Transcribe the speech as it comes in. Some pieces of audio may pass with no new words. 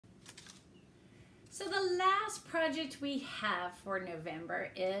So the last project we have for November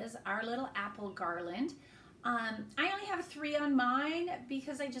is our little apple garland. I only have 3 on mine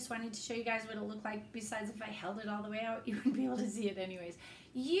because I just wanted to show you guys what it looked like. Besides, if I held it all the way out, you wouldn't be able to see it anyways.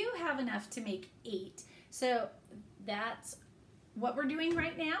 You have enough to make 8. So that's what we're doing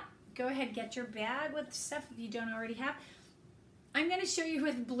right now. Go ahead, get your bag with stuff if you don't already have. I'm going to show you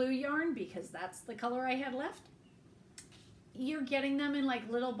with blue yarn because that's the color I had left. You're getting them in like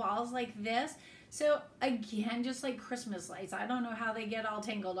little balls like this. So again, just like Christmas lights, I don't know how they get all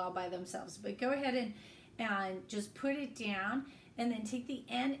tangled all by themselves, but go ahead and just put it down and then take the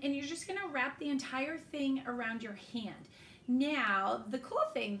end and you're just gonna wrap the entire thing around your hand. Now, the cool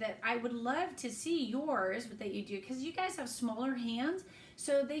thing that I would love to see yours that you do, because you guys have smaller hands,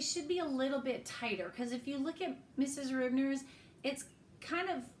 so they should be a little bit tighter, because if you look at Mrs. Ribner's, it's kind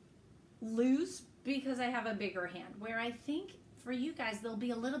of loose because I have a bigger hand, where I think for you guys they'll be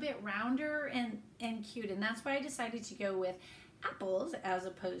a little bit rounder and cute, and that's why I decided to go with apples as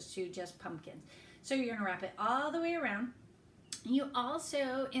opposed to just pumpkins. So you're gonna wrap it all the way around. You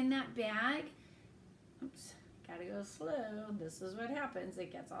also, in that bag, oops, gotta go slow, this is what happens,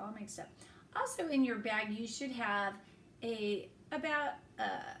 it gets all mixed up. Also in your bag you should have about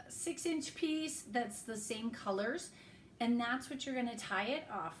a 6-inch piece that's the same colors, and that's what you're gonna tie it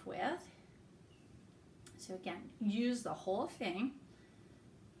off with. So again, use the whole thing.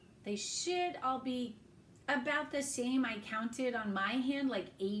 They should all be about the same. I counted on my hand like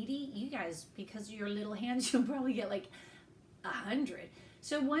 80. You guys, because of your little hands, you'll probably get like 100.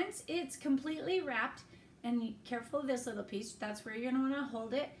 So once it's completely wrapped, and careful of this little piece, that's where you're gonna wanna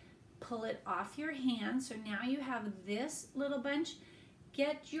hold it, pull it off your hand. So now you have this little bunch.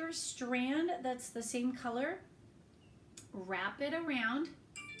 Get your strand that's the same color, wrap it around,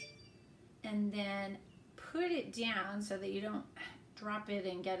 and then put it down so that you don't drop it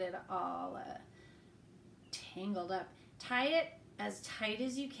and get it all tangled up. Tie it as tight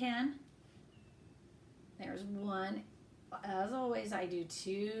as you can. There's one. As always, I do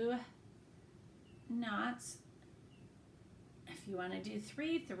 2 knots. If you want to do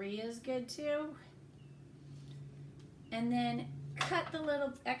 3, 3 is good too. And then cut the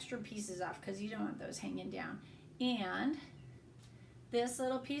little extra pieces off because you don't want those hanging down. And this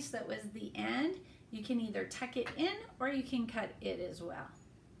little piece that was the end, you can either tuck it in or you can cut it as well.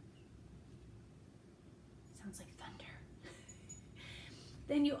 Sounds like thunder.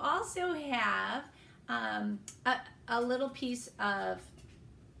 Then you also have a little piece of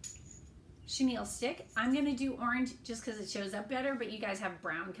chenille stick. I'm gonna do orange just because it shows up better, but you guys have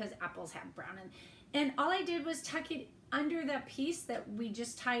brown because apples have brown. And all I did was tuck it under that piece that we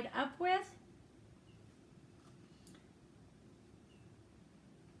just tied up with.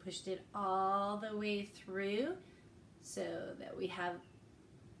 Pushed it all the way through so that we have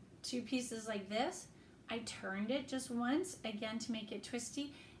 2 pieces like this. I turned it just once, again to make it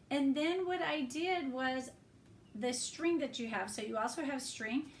twisty. And then what I did was the string that you have, so you also have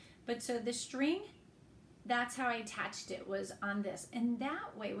string, but so the string, that's how I attached it, was on this. And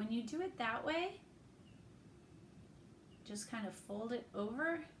that way, when you do it that way, just kind of fold it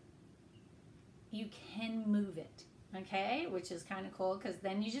over, you can move it. Okay, which is kind of cool because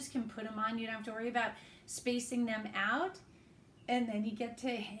then you just can put them on. You don't have to worry about spacing them out, and then you get to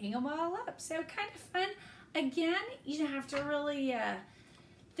hang them all up. So kind of fun. Again, you don't have to really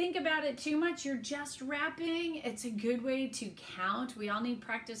think about it too much. You're just wrapping. It's a good way to count. We all need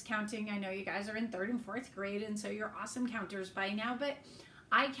practice counting. I know you guys are in 3rd and 4th grade, and so you're awesome counters by now, but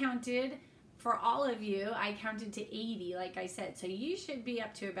I counted, for all of you, I counted to 80, like I said. So you should be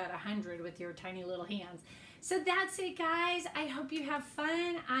up to about 100 with your tiny little hands. So that's it, guys. I hope you have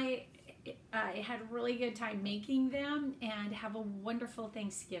fun. I had a really good time making them, and have a wonderful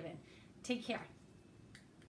Thanksgiving. Take care.